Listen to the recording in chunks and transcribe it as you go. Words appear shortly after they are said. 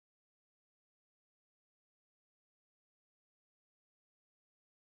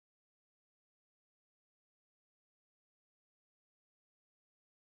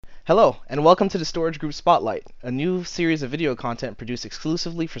Hello, and welcome to the Storage Group Spotlight, a new series of video content produced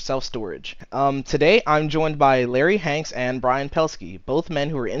exclusively for self-storage. Today, I'm joined by Larry Hanks and Brian Pelski, both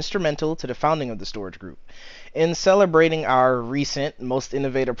men who were instrumental to the founding of the Storage Group. In celebrating our recent Most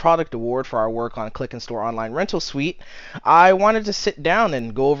Innovative Product Award for our work on ClickandStor Online Rental Suite, I wanted to sit down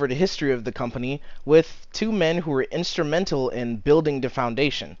and go over the history of the company with two men who were instrumental in building the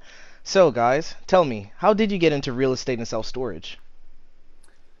foundation. So, guys, tell me, how did you get into real estate and self-storage?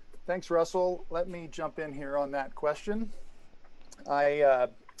 Thanks, Russell. Let me jump in here on that question. I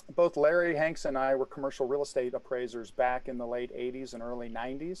Both Larry Hanks and I were commercial real estate appraisers back in the late 80s and early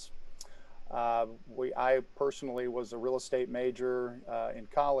 90s. I personally was a real estate major in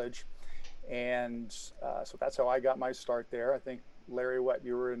college, and so that's how I got my start there. I think, Larry, what,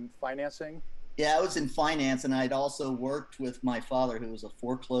 you were in financing? Yeah, I was in finance, and I'd also worked with my father, who was a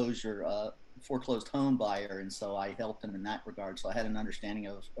foreclosed home buyer, and so I helped him in that regard. So I had an understanding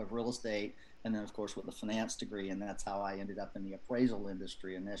of real estate, and then of course with a finance degree, and that's how I ended up in the appraisal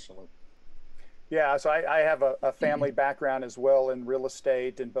industry initially. Yeah, so I have a family background as well in real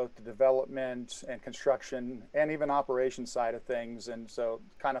estate in both the development and construction and even operation side of things, and so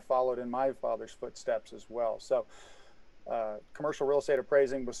kind of followed in my father's footsteps as well. So commercial real estate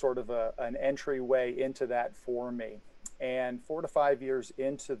appraising was sort of an entryway into that for me. And 4 to 5 years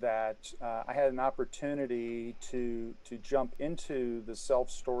into that, I had an opportunity to jump into the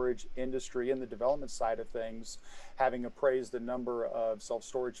self-storage industry in the development side of things, having appraised a number of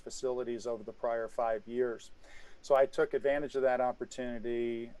self-storage facilities over the prior 5 years. So I took advantage of that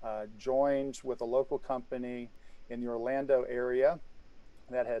opportunity, joined with a local company in the Orlando area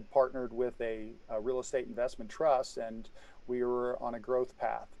that had partnered with a real estate investment trust, and we were on a growth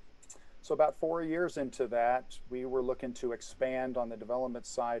path. So about 4 years into that, we were looking to expand on the development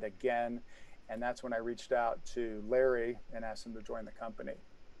side again, and that's when I reached out to Larry and asked him to join the company.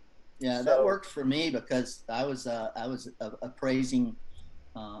 Yeah, that So worked for me because I was appraising.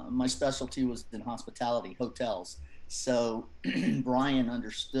 My specialty was in hospitality, hotels. So Brian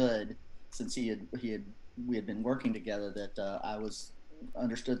understood, since he had we had been working together, that I was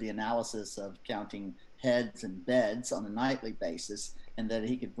understood the analysis of counting heads and beds on a nightly basis, and that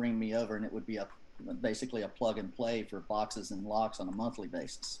he could bring me over, and it would be basically a plug and play for boxes and locks on a monthly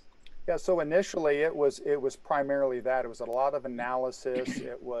basis. yeah, so initially it was primarily that. It was a lot of analysis.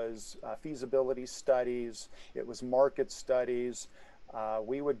 It was feasibility studies. It was market studies.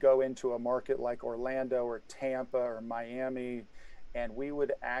 We would go into a market like Orlando or Tampa or Miami, and we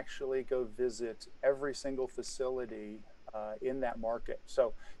would actually go visit every single facility in that market.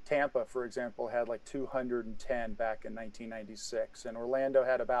 So Tampa, for example, had like 210 back in 1996, and Orlando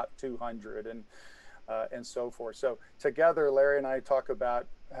had about 200, and so forth. So together, Larry and I talk about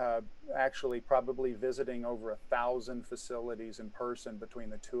actually probably visiting over 1,000 facilities in person between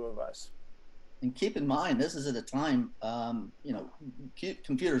the two of us. And keep in mind, this is at a time,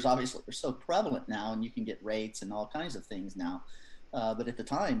 computers obviously are so prevalent now, and you can get rates and all kinds of things now. But at the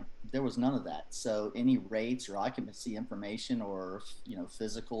time, there was none of that. So any rates or occupancy information, or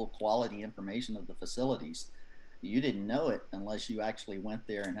physical quality information of the facilities, you didn't know it unless you actually went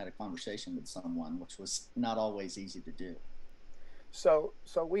there and had a conversation with someone, which was not always easy to do. So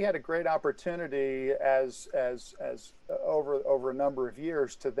we had a great opportunity as over a number of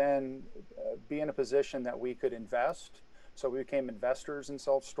years to then be in a position that we could invest. So we became investors in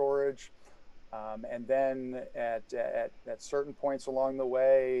self storage. And then at certain points along the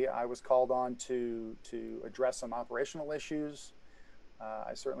way, I was called on to address some operational issues.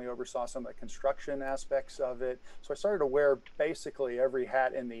 I certainly oversaw some of the construction aspects of it. So I started to wear basically every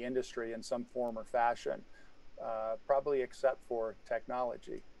hat in the industry in some form or fashion, probably except for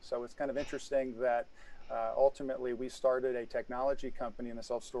technology. So it's kind of interesting that ultimately we started a technology company in the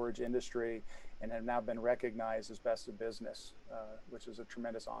self-storage industry and have now been recognized as best of business, which is a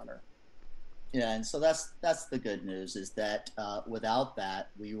tremendous honor. Yeah, and so that's the good news, is that without that,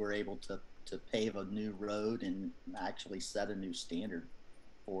 we were able to pave a new road and actually set a new standard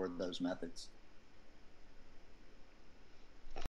for those methods.